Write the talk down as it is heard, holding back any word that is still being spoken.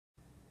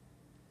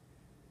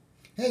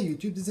Hey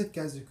YouTube, this is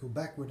Kazuku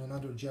back with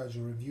another G.I.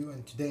 Joe review,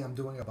 and today I'm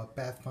doing about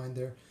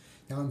Pathfinder.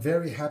 Now I'm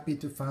very happy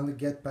to finally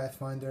get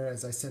Pathfinder,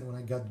 as I said when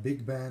I got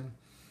Big Ben.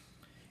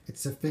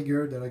 It's a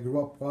figure that I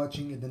grew up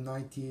watching in the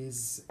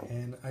 90s,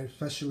 and I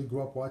especially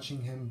grew up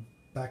watching him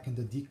back in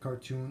the Deke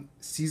cartoon,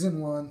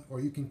 Season 1, or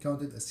you can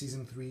count it as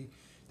Season 3,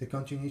 the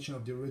continuation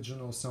of the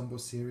original Sambo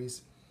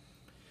series.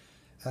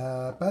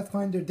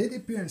 Pathfinder did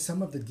appear in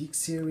some of the Deke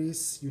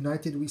series,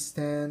 United We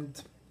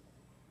Stand,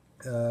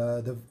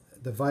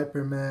 the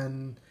Viper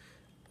Man,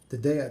 The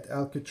Day at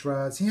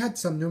Alcatraz. He had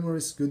some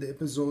numerous good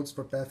episodes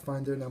for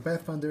Pathfinder. Now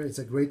Pathfinder is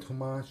a great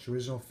homage to the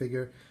original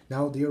figure.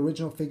 Now the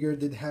original figure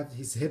did have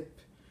his hip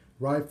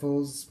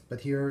rifles,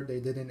 but here they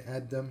didn't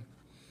add them.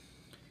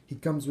 He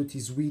comes with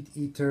his Wheat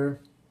Eater,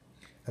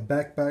 a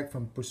backpack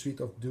from Pursuit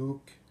of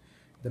Duke,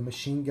 the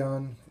machine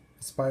gun,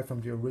 inspired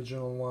from the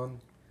original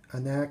one,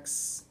 an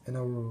axe, and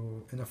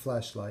a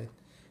flashlight,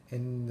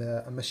 and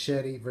a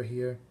machete over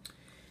here.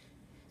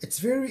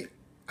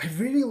 I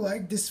really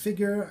like this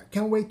figure.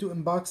 Can't wait to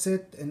unbox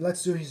it, and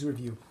let's do his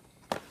review.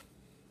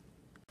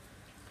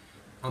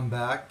 I'm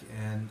back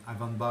and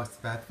I've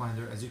unboxed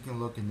Pathfinder. As you can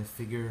look in the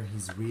figure,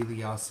 he's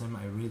really awesome.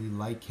 I really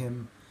like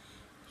him.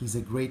 He's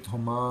a great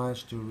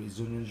homage to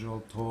his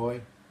original toy.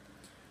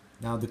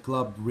 Now the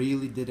club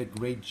really did a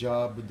great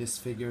job with this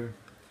figure.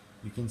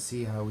 You can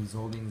see how he's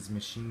holding his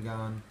machine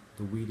gun,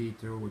 the Weed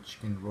Eater, which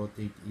can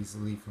rotate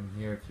easily from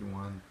here if you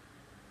want.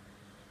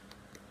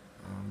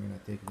 I'm gonna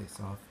take this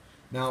off.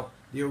 Now,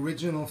 the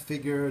original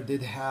figure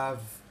did have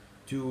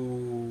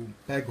two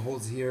peg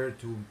holes here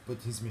to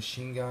put his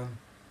machine gun,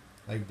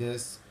 like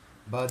this,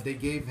 but they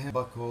gave him a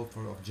buckle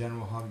of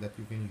General Hug that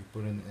you can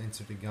put in and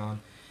insert the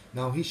gun.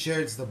 Now he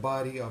shares the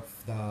body of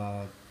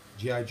the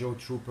G.I. Joe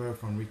Trooper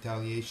from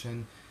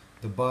Retaliation,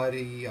 the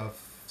body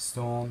of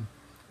Stone,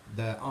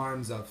 the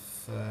arms of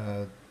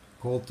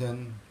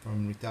Colton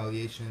from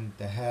Retaliation,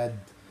 the head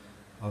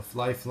of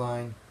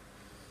Lifeline.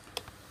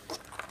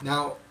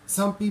 Now,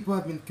 some people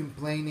have been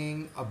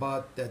complaining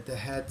about that the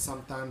head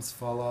sometimes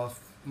fall off.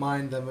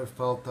 Mine never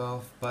fell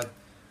off, but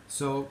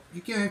so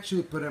you can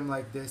actually put him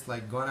like this,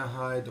 like Gonna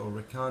Hide or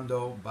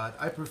Recondo, but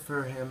I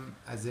prefer him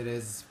as it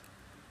is,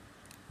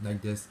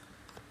 like this.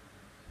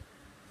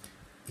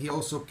 He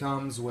also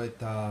comes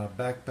with a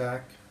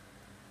backpack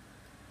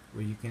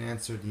where you can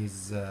insert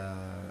his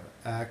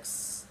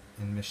axe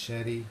and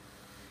machete.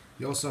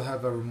 You also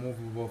have a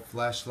removable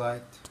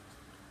flashlight.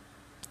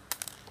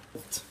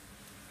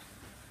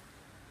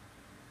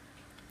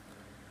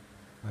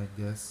 Like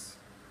this,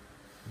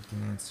 you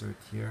can insert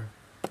here.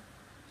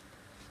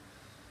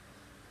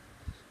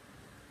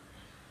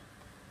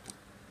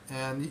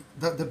 And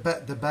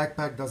the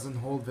backpack doesn't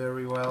hold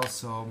very well,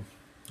 so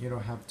you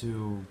don't have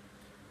to.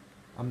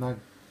 I'm not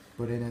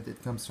putting it.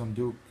 It comes from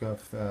Duke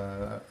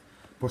of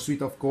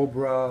Pursuit of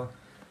Cobra,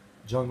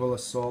 Jungle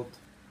Assault.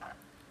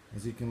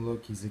 As you can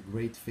look, he's a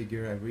great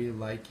figure. I really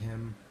like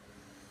him.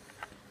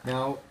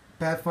 Now,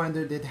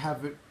 Pathfinder did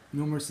have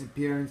numerous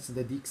appearances in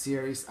the Deke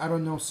series. I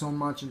don't know so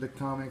much in the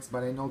comics,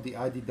 but I know the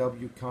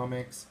IDW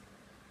comics,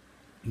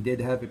 he did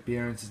have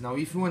appearances. Now,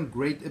 if you want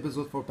great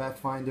episode for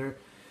Pathfinder,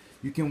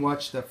 you can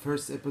watch the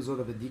first episode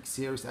of the Deke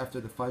series after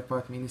the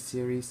 5-part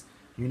miniseries,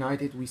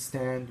 United We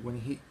Stand,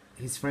 when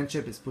his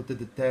friendship is put to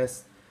the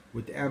test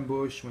with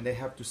Ambush, when they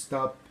have to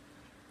stop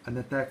an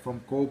attack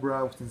from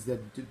Cobra, since they're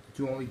the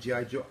two only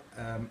G.I. Joe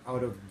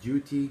out of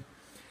duty.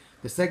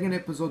 The second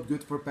episode,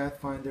 good for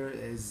Pathfinder,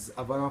 is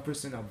of an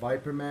officer of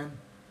Viper Man,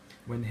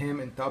 when him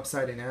and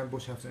Topside and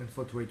Ambush have to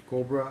infiltrate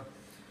Cobra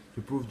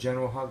to prove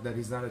General Hug that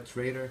he's not a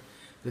traitor.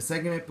 The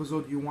second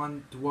episode you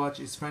want to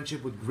watch is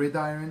Friendship with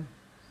Gridiron.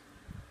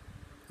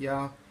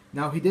 Yeah.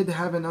 Now he did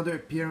have another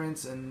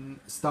appearance in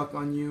Stuck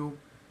on You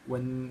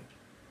when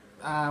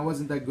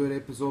wasn't that good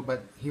episode,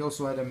 but he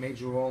also had a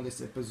major role in this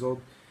episode.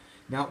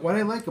 Now what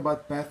I like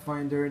about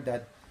Pathfinder,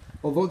 that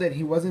although that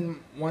he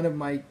wasn't one of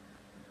my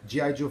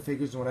G.I. Joe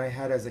figures when I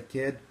had as a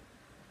kid,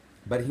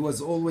 but he was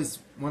always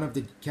one of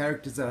the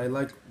characters that I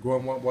liked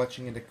growing up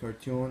watching in the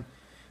cartoon.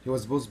 He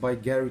was voiced by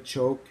Gary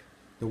Choke,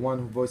 the one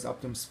who voiced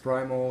Optimus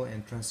Primal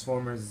and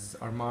Transformers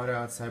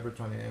Armada,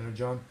 Cybertron, and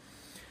Energon.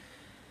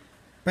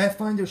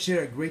 Pathfinder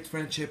shared a great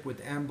friendship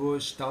with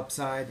Ambush,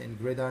 Topside, and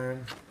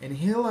Gridiron, and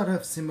he had a lot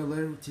of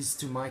similarities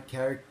to my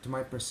character, to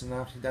my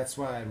personality. That's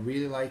why I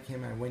really like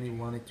him and when he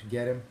wanted to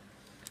get him.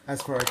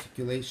 As for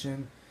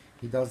articulation,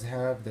 he does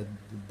have the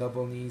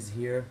double knees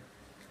here.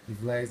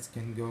 His legs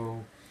can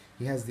go.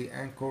 He has the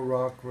ankle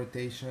rock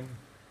rotation.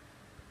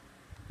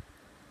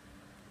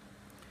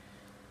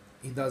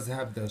 He does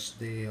have the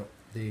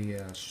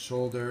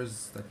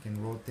shoulders that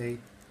can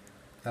rotate,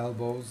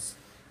 elbows.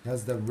 He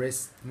has the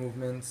wrist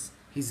movements.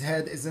 His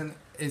head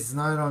is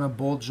not on a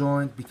ball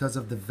joint because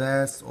of the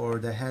vest, or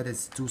the head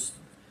is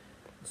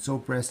so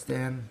pressed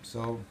in,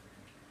 so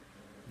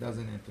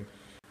doesn't enter.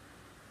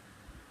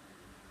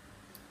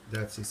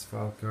 That's his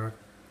file card.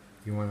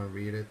 If you want to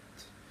read it.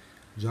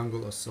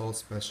 Jungle Assault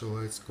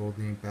Specialist,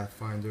 codename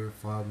Pathfinder,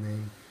 file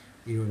name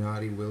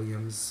Illuminati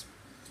Williams.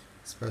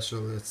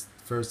 Specialist,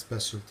 first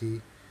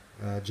specialty,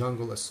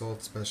 Jungle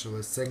Assault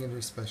Specialist,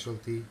 secondary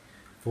specialty,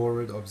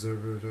 Forward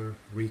Observer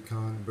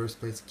Recon,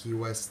 birthplace Key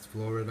West,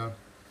 Florida.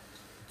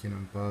 You can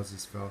unpause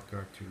this file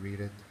card to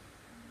read it.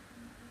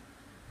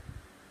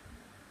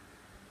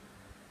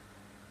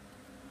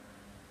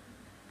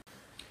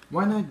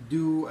 Why not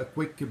do a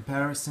quick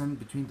comparison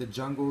between the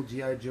Jungle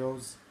G.I.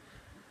 Joes,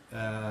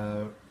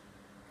 Recondo,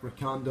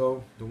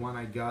 the one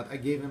I got. I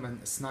gave him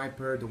a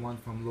sniper, the one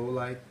from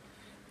Lowlight,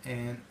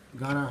 and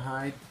Gonna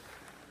Hide,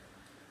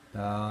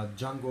 the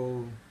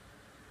Jungle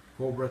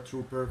Cobra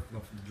Trooper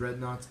of the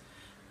Dreadnoughts.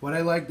 What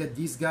I like that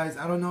these guys,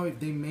 I don't know if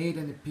they made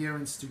an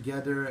appearance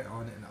together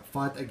on and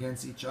fought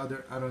against each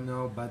other, I don't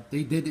know, but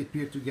they did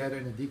appear together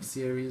in the Dig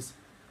series.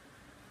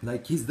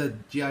 Like he's the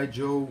G.I.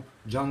 Joe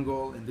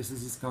Jungle and this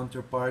is his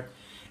counterpart.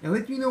 And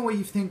let me know what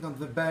you think of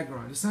the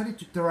background. I decided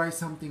to try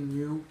something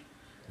new.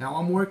 Now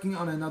I'm working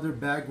on another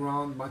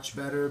background, much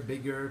better,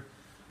 bigger.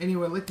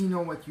 Anyway, let me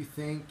know what you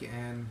think.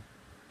 And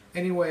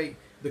anyway,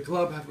 the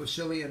club have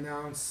officially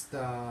announced the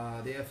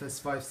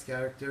FS5's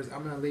characters.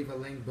 I'm gonna leave a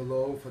link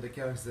below for the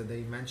characters that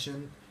they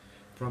mentioned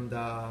from the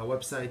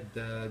website,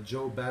 the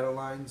Joe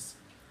Battlelines.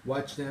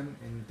 Watch them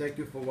and thank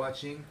you for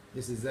watching.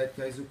 This is Zed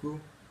Kaizuku.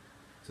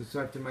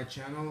 Subscribe to my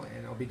channel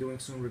and I'll be doing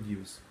soon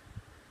reviews.